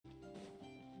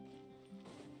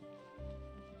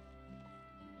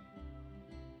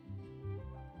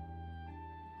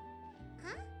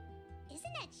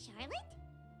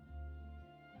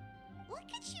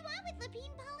could she want with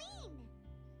Lapine Pauline?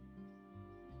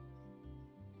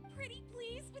 Pretty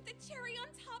please with the cherry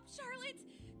on top, Charlotte.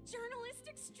 Journalist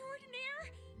extraordinaire.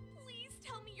 Please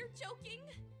tell me you're joking.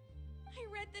 I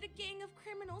read that a gang of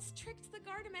criminals tricked the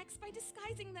Gardamex by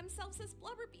disguising themselves as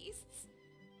blubber beasts.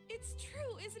 It's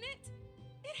true, isn't it?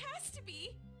 It has to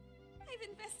be. I've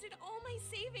invested all my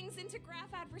savings into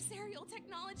graph adversarial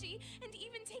technology and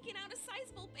even taken out a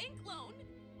sizable bank loan.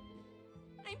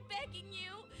 I'm begging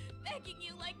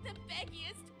you like the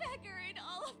beggiest beggar in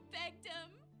all of begdom.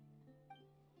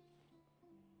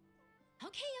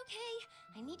 Okay.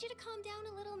 I need you to calm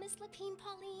down a little, Miss Lapine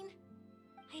Pauline.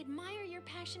 I admire your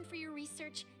passion for your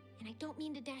research, and I don't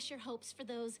mean to dash your hopes for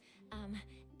those,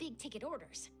 big-ticket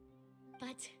orders.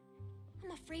 But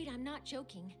I'm afraid I'm not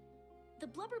joking. The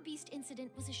Blubber Beast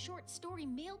incident was a short story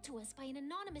mailed to us by an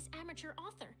anonymous amateur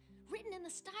author, written in the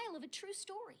style of a true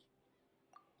story.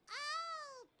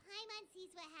 Oh, Paimon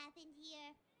sees what happened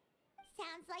here.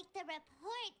 Sounds like the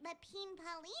report Lapine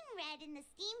Pauline read in the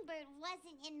Steambird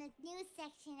wasn't in the news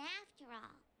section after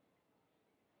all.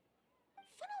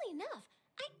 Funnily enough,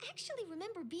 I actually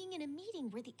remember being in a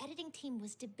meeting where the editing team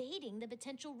was debating the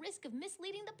potential risk of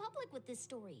misleading the public with this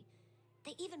story.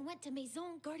 They even went to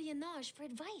Maison Gardiennage for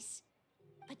advice.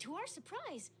 But to our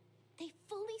surprise, they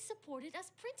fully supported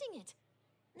us printing it.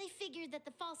 They figured that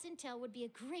the false intel would be a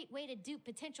great way to dupe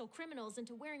potential criminals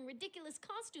into wearing ridiculous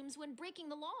costumes when breaking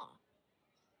the law.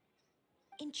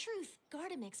 In truth,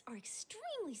 Gardamex are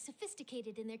extremely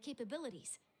sophisticated in their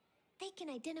capabilities. They can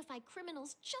identify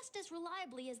criminals just as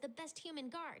reliably as the best human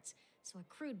guards, so a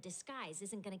crude disguise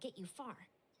isn't going to get you far.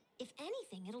 If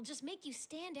anything, it'll just make you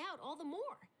stand out all the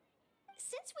more.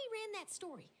 Since we ran that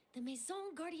story, the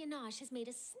Maison Gardiennage has made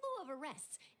a slew of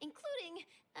arrests, including,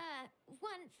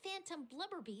 one phantom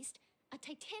blubber beast, a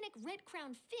titanic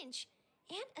red-crowned finch,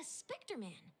 and a specter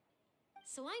man.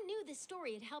 So I knew this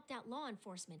story had helped out law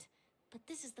enforcement, but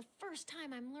this is the first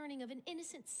time I'm learning of an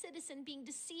innocent citizen being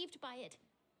deceived by it,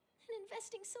 and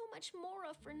investing so much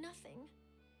mora for nothing.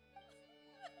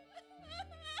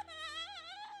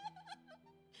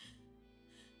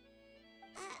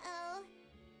 Uh-oh.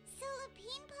 So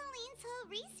Lapine Pauline's whole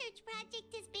research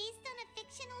project is based on a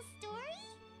fictional story?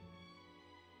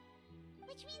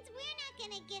 Which means we're not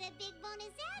gonna get a big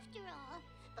bonus after all.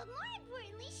 But more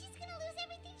importantly, she's gonna lose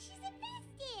everything she's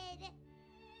invested.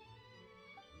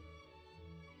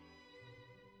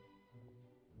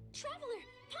 Traveler!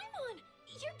 Paimon!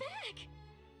 You're back!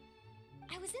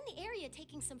 I was in the area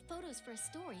taking some photos for a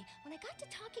story when I got to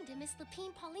talking to Miss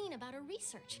Lapine Pauline about her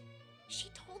research.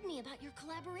 She told me about your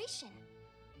collaboration.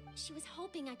 She was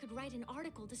hoping I could write an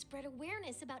article to spread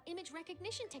awareness about image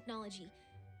recognition technology.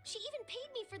 She even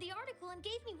paid me for the article and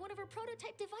gave me one of her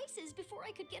prototype devices before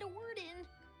I could get a word in.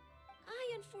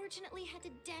 I unfortunately had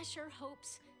to dash her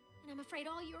hopes, and I'm afraid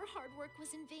all your hard work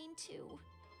was in vain too.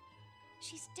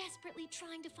 She's desperately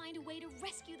trying to find a way to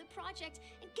rescue the project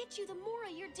and get you the mora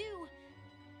you're due.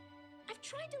 I've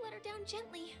tried to let her down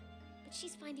gently, but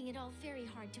she's finding it all very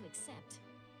hard to accept.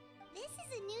 This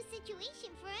is a new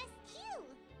situation for us too.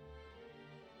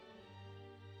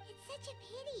 It's such a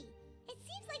pity. It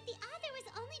seems like the author was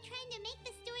only trying to make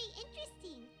the story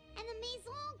interesting, and the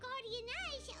Maison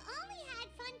Gardiennage only had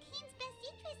Fontaine's best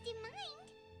interest in mind.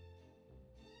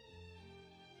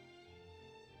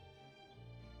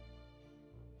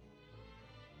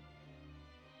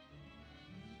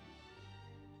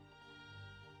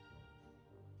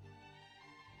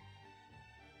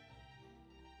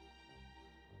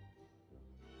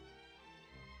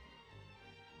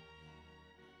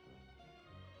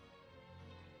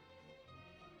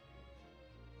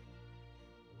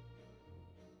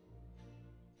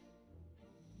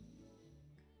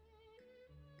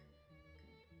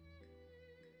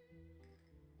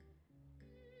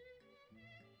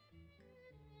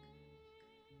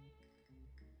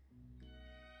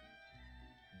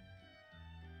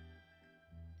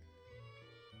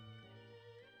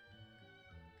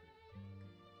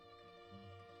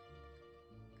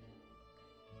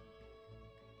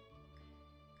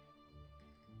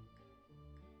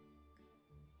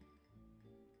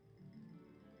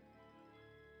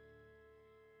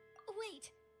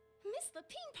 Wait, Miss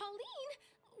Lapine Pauline,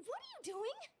 what are you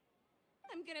doing?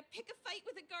 I'm gonna pick a fight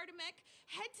with a Gardamek,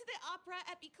 head to the opera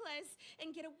at Biclez,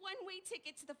 and get a one-way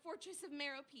ticket to the Fortress of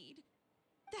Meropide.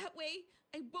 That way,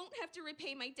 I won't have to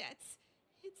repay my debts.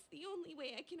 It's the only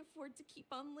way I can afford to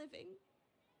keep on living.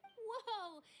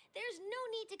 Whoa, there's no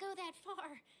need to go that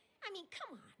far. I mean,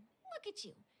 come on, look at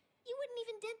you. You wouldn't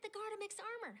even dent the Gardamek's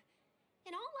armor.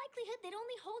 In all likelihood, they'd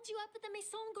only hold you up at the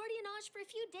Maison Gardiennage for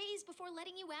a few days before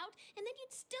letting you out, and then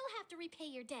you'd still have to repay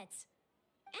your debts.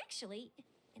 Actually,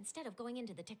 Instead of going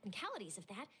into the technicalities of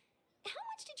that, how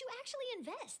much did you actually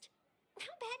invest?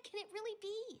 How bad can it really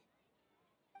be?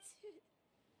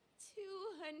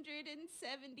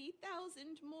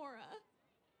 270,000 mora.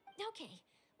 Okay,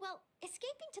 well,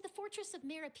 escaping to the Fortress of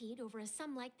Meripede over a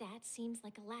sum like that seems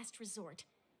like a last resort.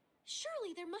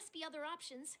 Surely there must be other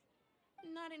options.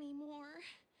 Not anymore.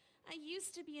 I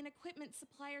used to be an equipment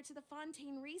supplier to the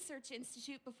Fontaine Research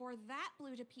Institute before that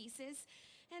blew to pieces,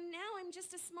 and now I'm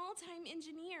just a small-time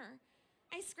engineer.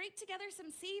 I scraped together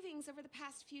some savings over the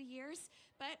past few years,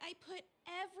 but I put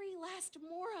every last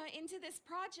mora into this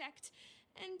project,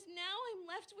 and now I'm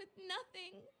left with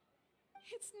nothing.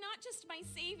 It's not just my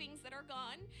savings that are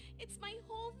gone. It's my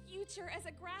whole future as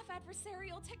a graph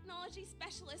adversarial technology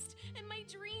specialist and my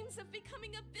dreams of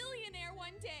becoming a billionaire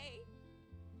one day.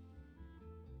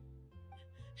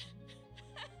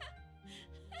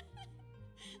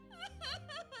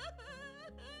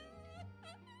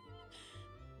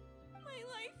 My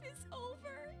life is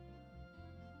over.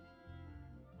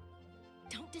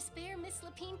 Don't despair, Miss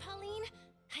Lapine Pauline.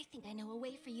 I think I know a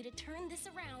way for you to turn this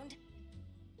around.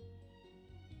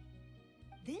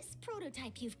 This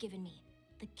prototype you've given me,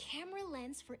 the camera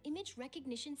lens for image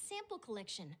recognition sample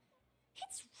collection.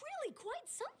 It's really quite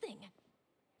something.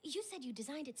 You said you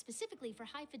designed it specifically for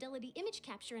high-fidelity image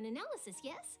capture and analysis,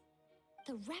 yes?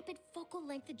 The rapid focal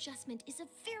length adjustment is a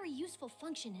very useful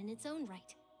function in its own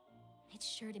right. It's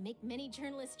sure to make many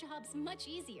journalists' jobs much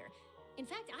easier. In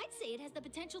fact, I'd say it has the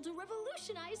potential to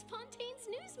revolutionize Fontaine's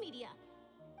news media.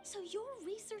 So your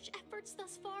research efforts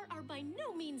thus far are by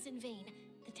no means in vain.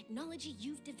 The technology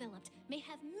you've developed may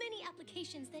have many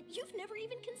applications that you've never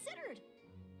even considered.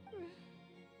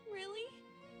 Really?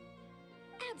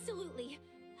 Absolutely.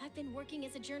 I've been working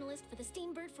as a journalist for the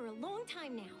Steambird for a long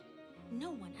time now.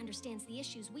 No one understands the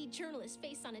issues we journalists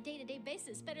face on a day-to-day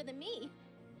basis better than me.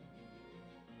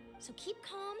 So keep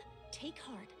calm, take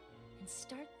heart, and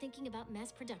start thinking about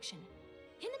mass production.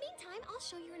 In the meantime, I'll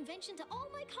show your invention to all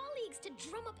my colleagues to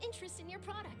drum up interest in your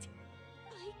product.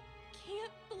 I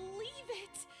can't believe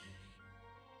it!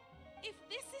 If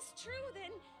this is true,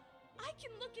 then I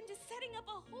can look into setting up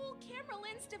a whole camera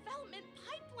lens development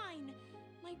pipeline.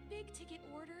 My big-ticket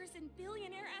orders and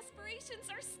billionaire aspirations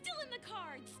are still in the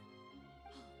cards.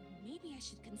 Maybe I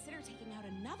should consider taking out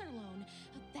another loan.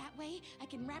 That way, I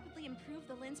can rapidly improve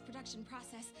the lens production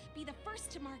process, be the first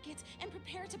to market, and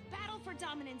prepare to battle for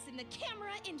dominance in the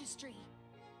camera industry.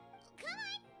 Come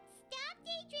on, stop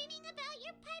daydreaming about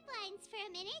your pipelines for a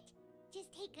minute.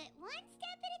 Just take it one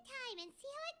step at a time and see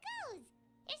how it goes.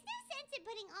 There's no sense in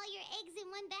putting all your eggs in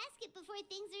one basket before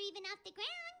things are even off the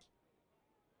ground.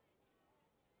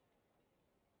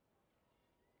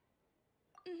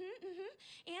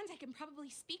 And I can probably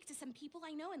speak to some people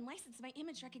I know and license my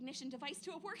image recognition device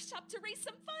to a workshop to raise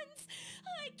some funds.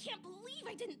 I can't believe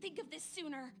I didn't think of this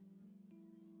sooner.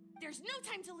 There's no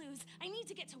time to lose. I need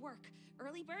to get to work.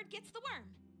 Early bird gets the worm.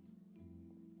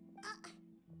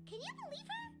 Can you believe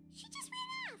her? She just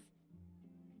ran off.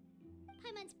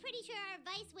 Paimon's pretty sure our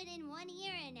advice went in one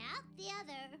ear and out the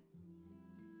other.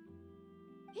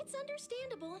 It's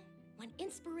understandable. When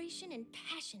inspiration and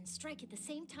passion strike at the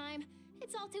same time,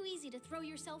 it's all too easy to throw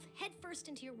yourself headfirst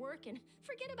into your work and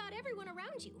forget about everyone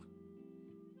around you.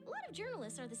 A lot of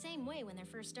journalists are the same way when they're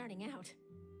first starting out.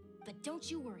 But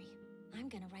don't you worry. I'm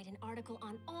gonna write an article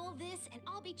on all this, and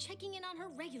I'll be checking in on her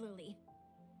regularly.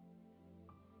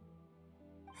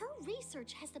 Her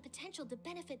research has the potential to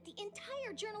benefit the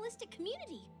entire journalistic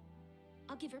community.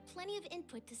 I'll give her plenty of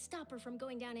input to stop her from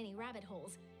going down any rabbit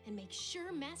holes, and make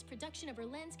sure mass production of her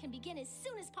lens can begin as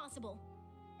soon as possible.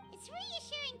 It's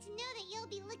reassuring to know that you'll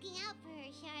be looking out for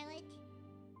her, Charlotte.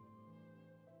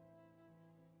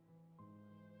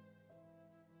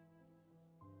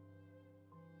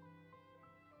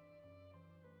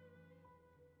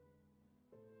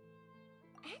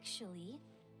 Actually,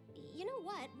 you know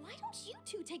what? Why don't you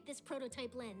two take this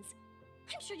prototype lens?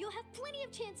 I'm sure you'll have plenty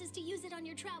of chances to use it on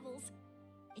your travels.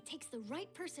 It takes the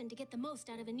right person to get the most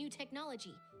out of a new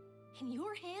technology. In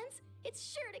your hands,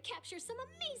 it's sure to capture some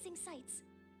amazing sights.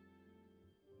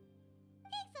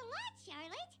 Thanks a lot,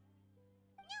 Charlotte.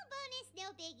 No bonus,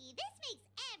 no biggie. This makes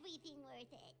everything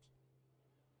worth it.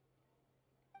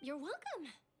 You're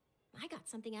welcome. I got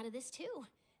something out of this too.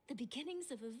 The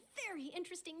beginnings of a very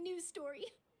interesting news story.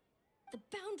 The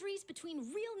boundaries between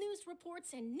real news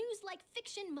reports and news-like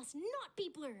fiction must not be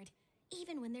blurred,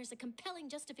 even when there's a compelling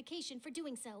justification for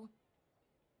doing so.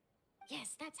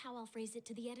 Yes, that's how I'll phrase it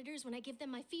to the editors when I give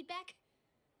them my feedback.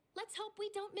 Let's hope we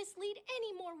don't mislead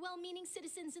any more well-meaning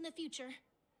citizens in the future.